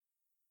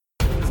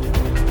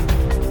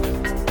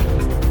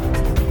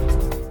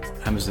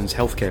Amazon's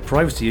healthcare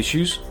privacy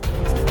issues,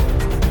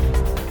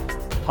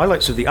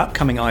 highlights of the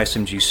upcoming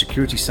ISMG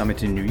Security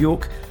Summit in New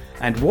York,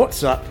 and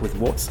what's up with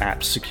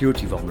WhatsApp's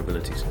security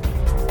vulnerabilities.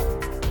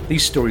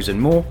 These stories and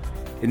more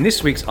in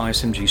this week's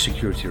ISMG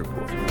Security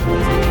Report.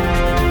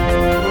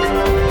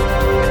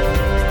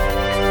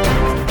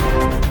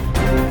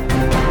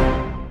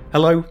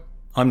 Hello,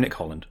 I'm Nick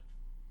Holland.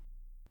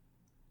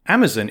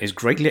 Amazon is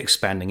greatly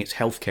expanding its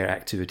healthcare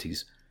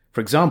activities. For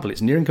example,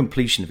 it's nearing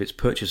completion of its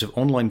purchase of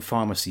online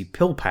pharmacy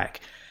PillPack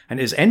and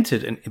has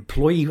entered an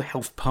employee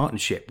health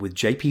partnership with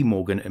JP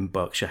Morgan and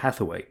Berkshire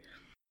Hathaway.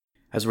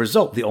 As a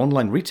result, the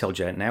online retail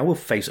giant now will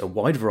face a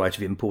wide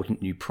variety of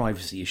important new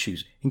privacy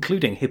issues,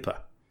 including HIPAA.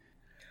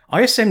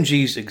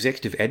 ISMG's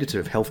executive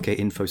editor of Healthcare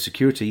Info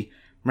Security,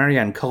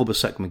 Marianne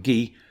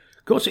Kolbasuk-McGee,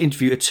 got to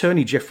interview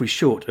attorney Jeffrey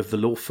Short of the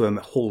law firm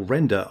Hall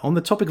Render on the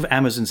topic of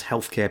Amazon's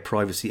healthcare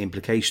privacy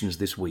implications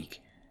this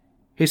week.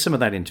 Here's some of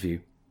that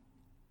interview.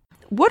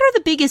 What are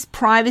the biggest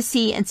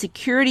privacy and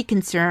security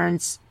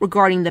concerns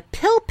regarding the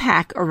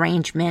PillPack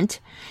arrangement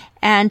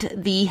and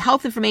the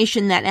health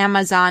information that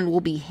Amazon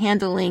will be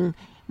handling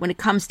when it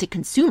comes to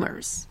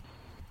consumers?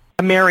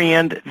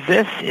 Marianne,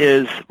 this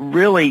is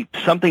really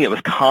something that was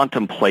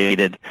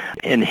contemplated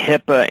in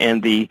HIPAA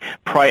and the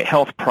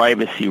health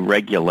privacy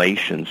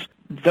regulations.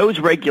 Those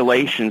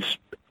regulations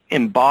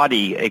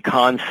embody a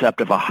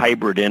concept of a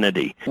hybrid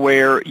entity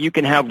where you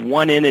can have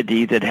one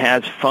entity that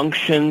has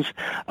functions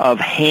of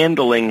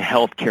handling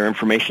healthcare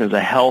information as a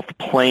health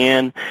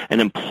plan, an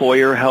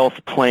employer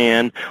health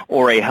plan,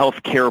 or a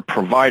healthcare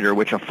provider,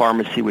 which a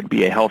pharmacy would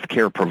be a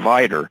healthcare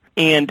provider.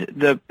 And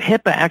the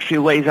HIPAA actually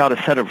lays out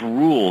a set of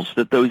rules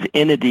that those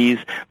entities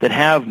that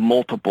have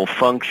multiple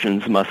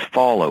functions must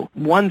follow.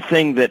 One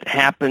thing that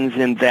happens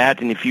in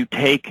that, and if you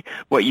take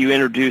what you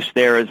introduced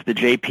there as the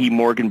JP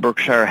Morgan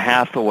Berkshire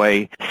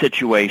Hathaway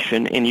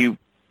situation and you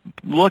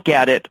look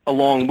at it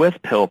along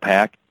with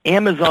PillPack,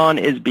 Amazon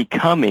is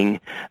becoming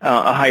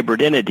a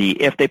hybrid entity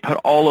if they put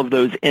all of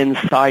those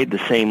inside the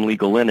same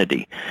legal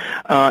entity.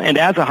 And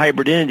as a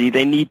hybrid entity,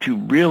 they need to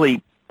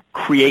really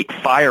create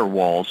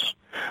firewalls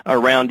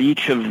around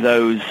each of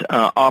those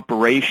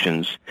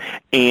operations,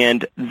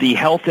 and the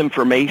health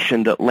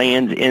information that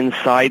lands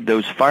inside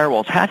those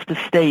firewalls has to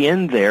stay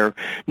in there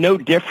no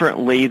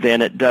differently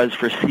than it does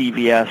for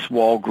CVS,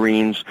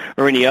 Walgreens,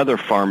 or any other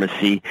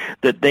pharmacy,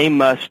 that they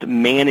must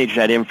manage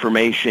that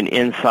information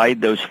inside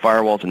those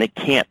firewalls, and it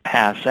can't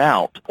pass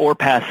out or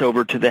pass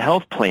over to the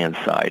health plan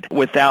side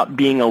without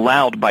being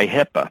allowed by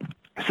HIPAA.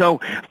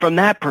 So from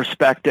that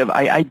perspective,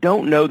 I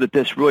don't know that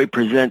this really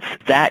presents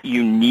that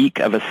unique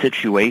of a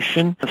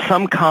situation.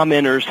 Some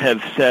commenters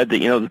have said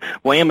that,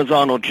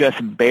 Amazon will just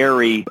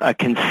bury a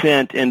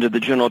consent into the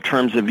general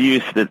terms of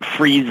use that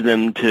frees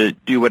them to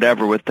do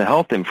whatever with the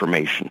health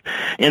information.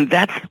 And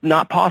that's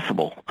not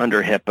possible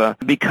under HIPAA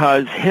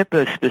because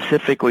HIPAA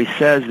specifically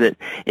says that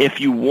if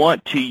you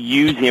want to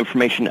use the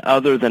information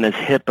other than as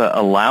HIPAA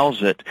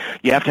allows it,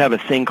 you have to have a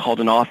thing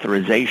called an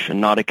authorization,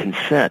 not a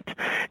consent.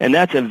 And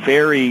that's a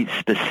very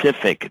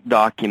specific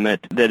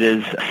document that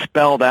is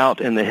spelled out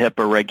in the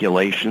HIPAA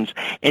regulations,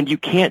 and you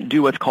can't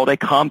do what's called a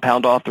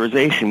compound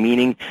authorization,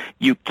 meaning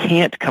you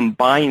can't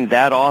combine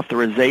that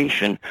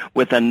authorization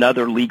with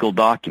another legal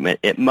document.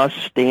 It must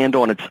stand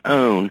on its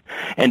own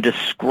and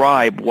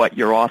describe what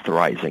you're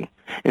authorizing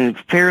in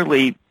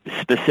fairly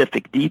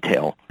specific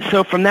detail.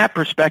 So from that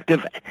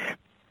perspective,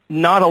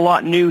 not a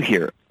lot new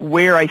here.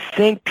 Where I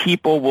think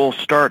people will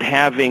start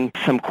having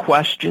some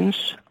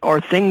questions are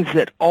things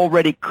that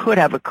already could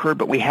have occurred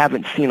but we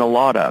haven't seen a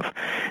lot of.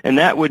 And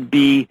that would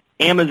be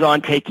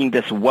Amazon taking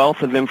this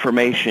wealth of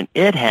information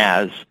it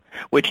has,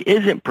 which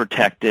isn't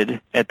protected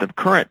at the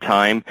current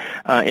time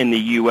in the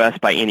U.S.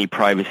 by any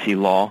privacy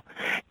law,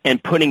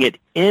 and putting it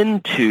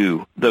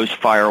into those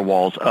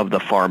firewalls of the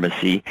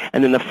pharmacy,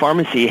 and then the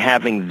pharmacy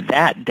having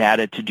that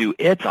data to do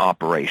its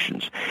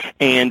operations.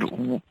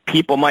 And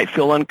people might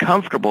feel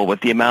uncomfortable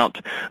with the amount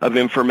of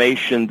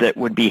information that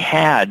would be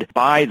had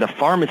by the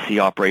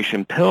pharmacy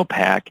operation,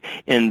 PillPack,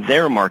 in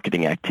their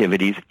marketing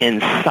activities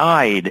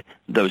inside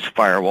those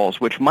firewalls,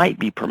 which might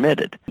be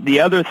permitted. The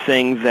other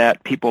thing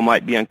that people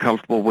might be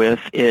uncomfortable with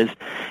is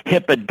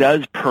HIPAA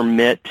does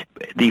permit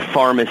the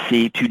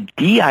pharmacy to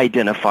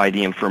de-identify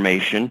the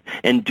information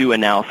and do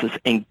analysis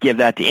and give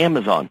that to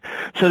Amazon.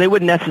 So they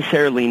wouldn't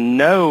necessarily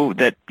know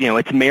that,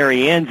 it's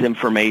Marianne's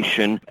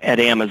information at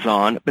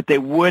Amazon, but they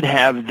would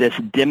have this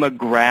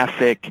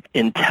demographic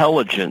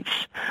intelligence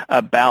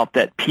about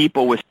that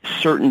people with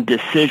certain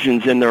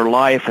decisions in their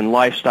life and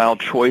lifestyle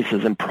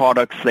choices and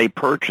products they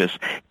purchase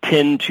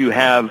tend to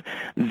have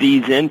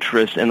these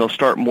interests, and they'll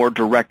start more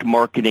direct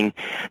marketing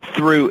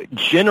through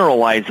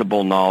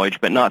generalizable knowledge,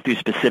 but not through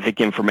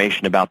specific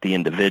information about the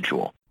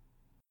individual.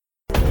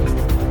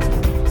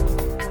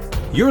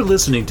 You're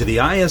listening to the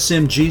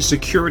ISMG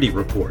Security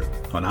Report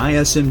on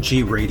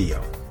ISMG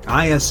Radio.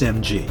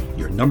 ISMG,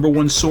 your number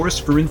one source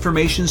for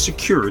information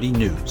security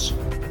news.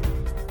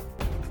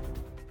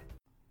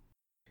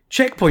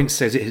 Check Point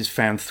says it has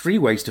found 3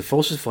 ways to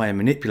falsify and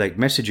manipulate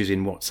messages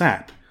in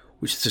WhatsApp,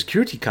 which the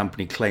security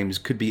company claims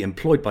could be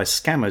employed by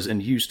scammers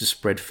and used to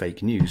spread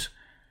fake news.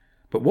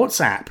 But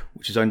WhatsApp,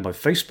 which is owned by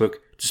Facebook,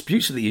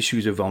 disputes the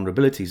issues of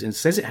vulnerabilities and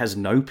says it has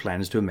no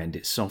plans to amend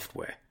its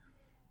software.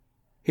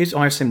 Here's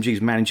ISMG's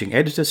Managing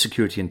Editor,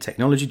 Security and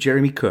Technology,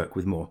 Jeremy Kirk,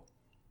 with more.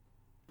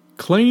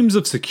 Claims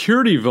of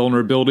security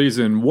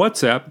vulnerabilities in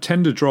WhatsApp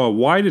tend to draw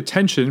wide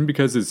attention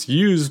because it's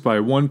used by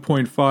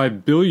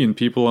 1.5 billion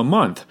people a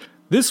month.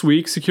 This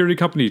week, security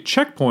company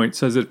Check Point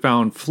says it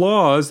found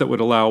flaws that would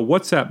allow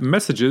WhatsApp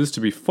messages to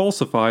be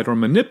falsified or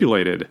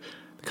manipulated.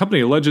 The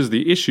company alleges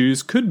the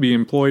issues could be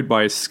employed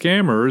by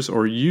scammers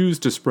or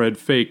used to spread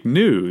fake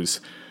news.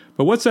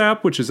 But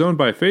WhatsApp, which is owned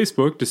by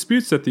Facebook,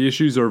 disputes that the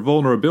issues are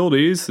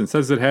vulnerabilities and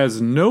says it has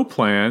no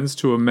plans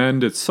to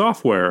amend its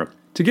software.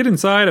 To get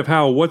inside of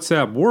how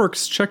WhatsApp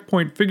works, Check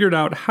Point figured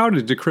out how to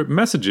decrypt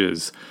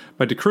messages.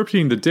 By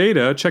decrypting the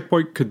data, Check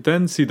Point could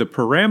then see the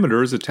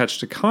parameters attached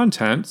to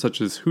content,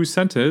 such as who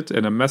sent it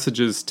and a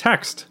message's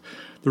text.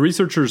 The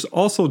researchers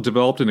also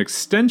developed an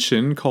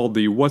extension called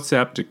the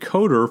WhatsApp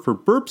Decoder for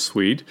Burp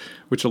Suite,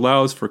 which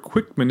allows for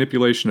quick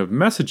manipulation of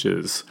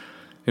messages.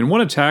 In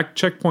one attack,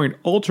 Check Point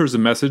alters a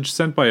message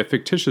sent by a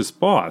fictitious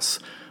boss.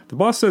 The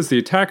boss says the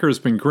attacker has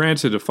been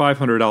granted a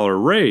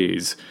 $500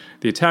 raise.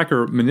 The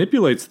attacker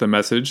manipulates the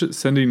message,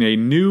 sending a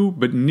new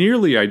but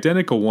nearly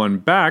identical one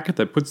back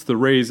that puts the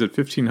raise at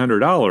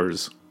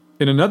 $1,500.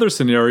 In another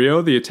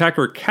scenario, the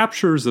attacker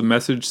captures the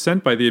message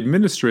sent by the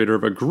administrator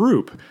of a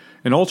group.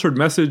 An altered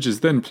message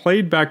is then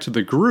played back to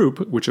the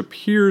group, which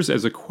appears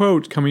as a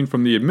quote coming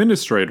from the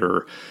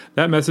administrator.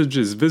 That message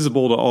is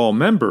visible to all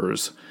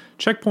members.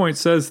 Check Point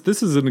says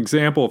this is an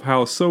example of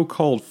how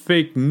so-called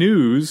fake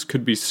news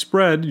could be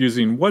spread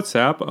using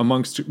WhatsApp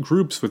amongst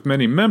groups with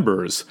many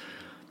members.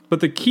 But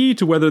the key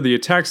to whether the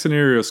attack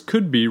scenarios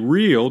could be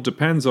real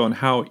depends on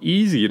how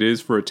easy it is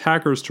for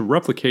attackers to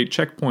replicate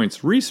Check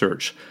Point's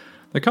research.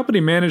 The company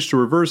managed to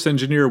reverse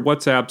engineer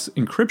WhatsApp's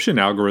encryption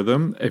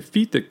algorithm, a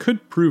feat that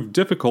could prove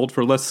difficult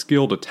for less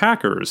skilled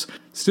attackers.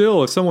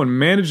 Still, if someone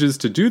manages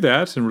to do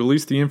that and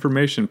release the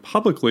information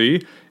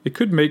publicly, it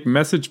could make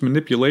message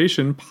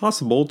manipulation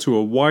possible to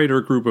a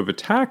wider group of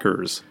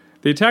attackers.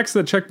 The attacks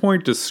that Check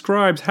Point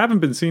describes haven't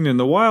been seen in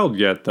the wild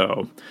yet,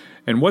 though.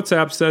 And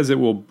WhatsApp says it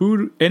will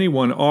boot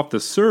anyone off the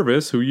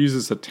service who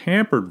uses a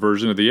tampered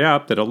version of the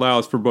app that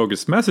allows for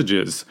bogus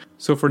messages.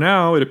 So for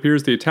now, it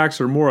appears the attacks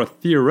are more a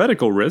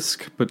theoretical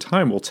risk, but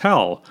time will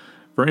tell.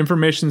 For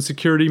Information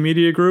Security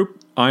Media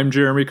Group, I'm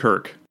Jeremy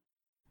Kirk.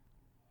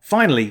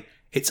 Finally,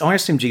 it's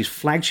ISMG's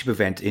flagship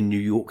event in New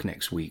York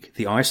next week,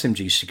 the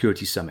ISMG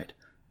Security Summit.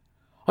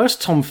 I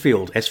asked Tom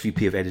Field,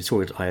 SVP of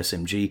Editorial at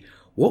ISMG,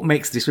 what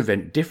makes this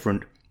event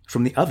different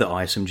from the other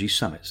ISMG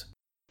summits.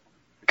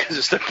 Because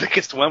it's the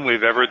biggest one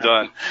we've ever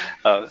done.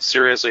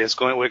 Seriously,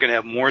 we're going to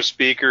have more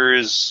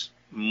speakers,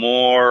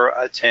 more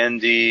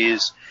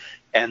attendees,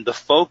 and the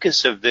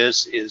focus of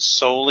this is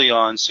solely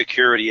on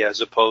security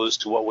as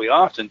opposed to what we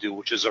often do,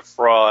 which is a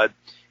fraud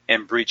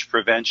and breach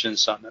prevention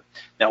summit.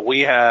 Now,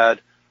 we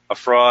had a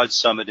fraud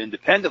summit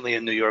independently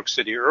in New York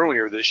City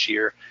earlier this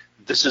year.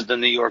 This is the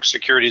New York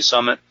Security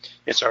Summit.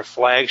 It's our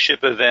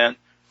flagship event.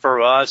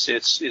 For us,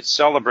 it's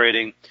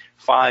celebrating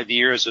 5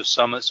 years of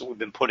summits that we've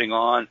been putting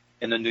on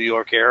in the New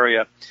York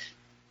area.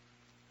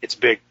 It's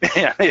big.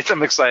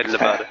 I'm excited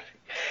about it.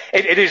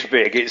 It is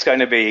big. It's going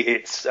to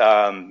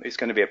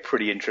be a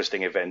pretty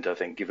interesting event, I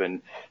think,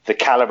 given the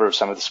caliber of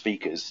some of the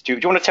speakers. Do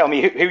you want to tell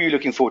me who are you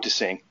looking forward to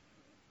seeing?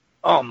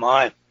 Oh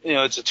my!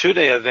 It's a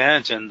 2-day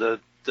event, and the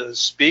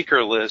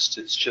speaker list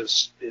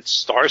is it's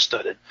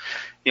star-studded.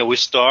 We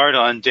start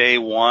on day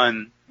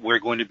one. We're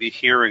going to be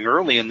hearing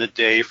early in the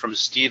day from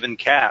Stephen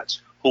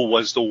Katz, who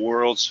was the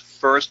world's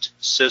first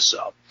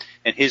CISO.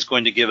 And he's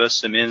going to give us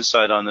some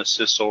insight on the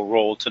CISO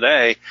role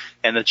today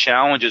and the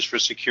challenges for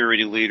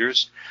security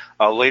leaders.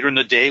 Later in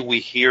the day, we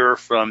hear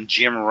from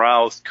Jim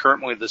Routh,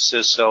 currently the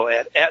CISO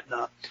at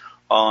Aetna,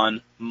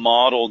 on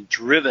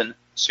model-driven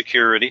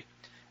security.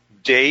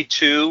 Day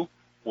two,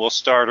 we'll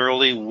start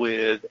early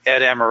with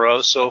Ed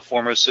Amoroso,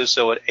 former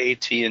CISO at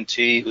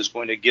AT&T, who's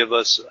going to give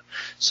us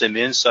some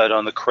insight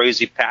on the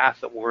crazy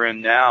path that we're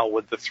in now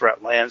with the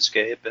threat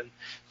landscape and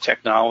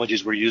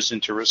technologies we're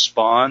using to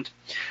respond.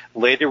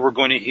 Later, we're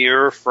going to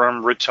hear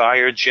from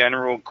retired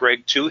General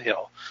Greg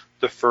Toohill,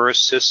 the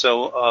first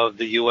CISO of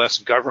the U.S.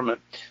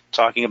 government,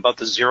 talking about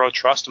the zero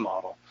trust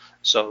model.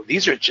 So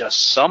these are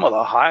just some of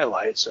the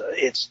highlights.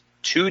 It's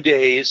 2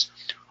 days.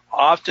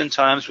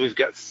 Oftentimes, we've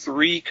got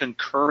 3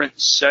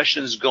 concurrent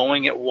sessions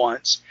going at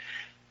once.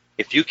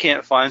 If you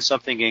can't find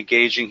something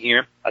engaging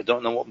here, I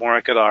don't know what more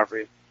I could offer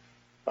you.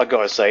 I've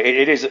got to say,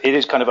 it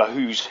is kind of a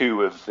who's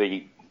who of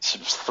the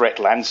sort of threat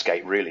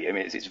landscape, really. I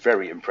mean, it's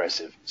very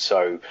impressive.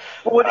 So,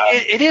 well,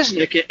 it is,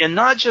 Nick, and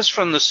not just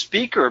from the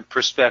speaker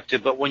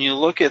perspective, but when you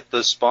look at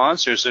the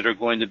sponsors that are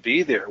going to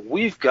be there,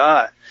 we've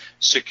got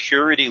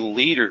security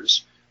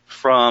leaders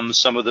from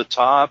some of the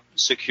top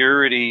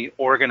security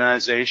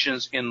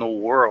organizations in the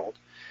world,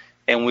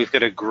 and we've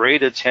got a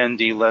great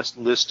attendee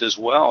list as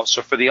well.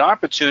 So for the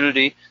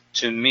opportunity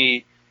to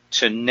meet,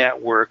 to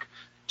network,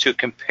 to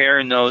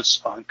compare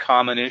notes on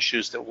common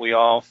issues that we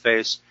all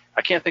face.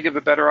 I can't think of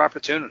a better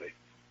opportunity.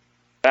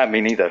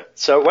 Me neither.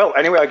 So, well,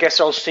 anyway, I guess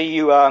I'll see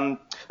you at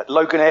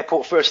Logan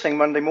Airport first thing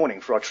Monday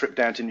morning for our trip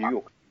down to New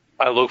York.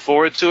 I look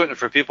forward to it. And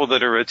for people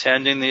that are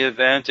attending the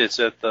event, it's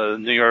at the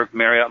New York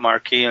Marriott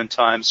Marquis in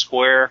Times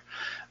Square.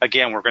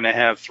 Again, we're going to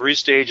have 3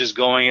 stages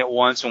going at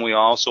once, and we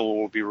also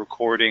will be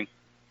recording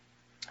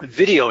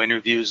video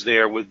interviews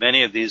there with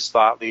many of these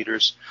thought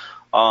leaders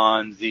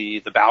on the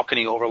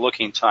balcony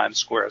overlooking Times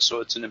Square.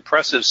 So it's an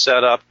impressive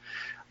setup.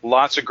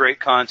 Lots of great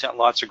content,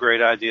 lots of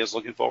great ideas.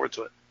 Looking forward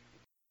to it.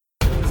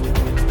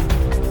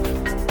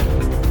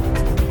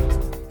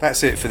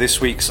 That's it for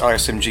this week's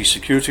ISMG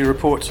Security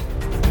Report.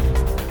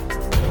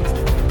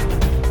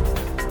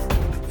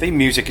 Theme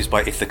music is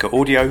by Ithaca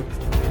Audio.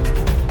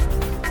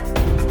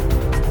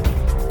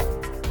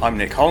 I'm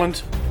Nick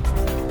Holland.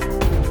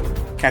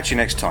 Catch you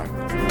next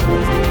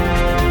time.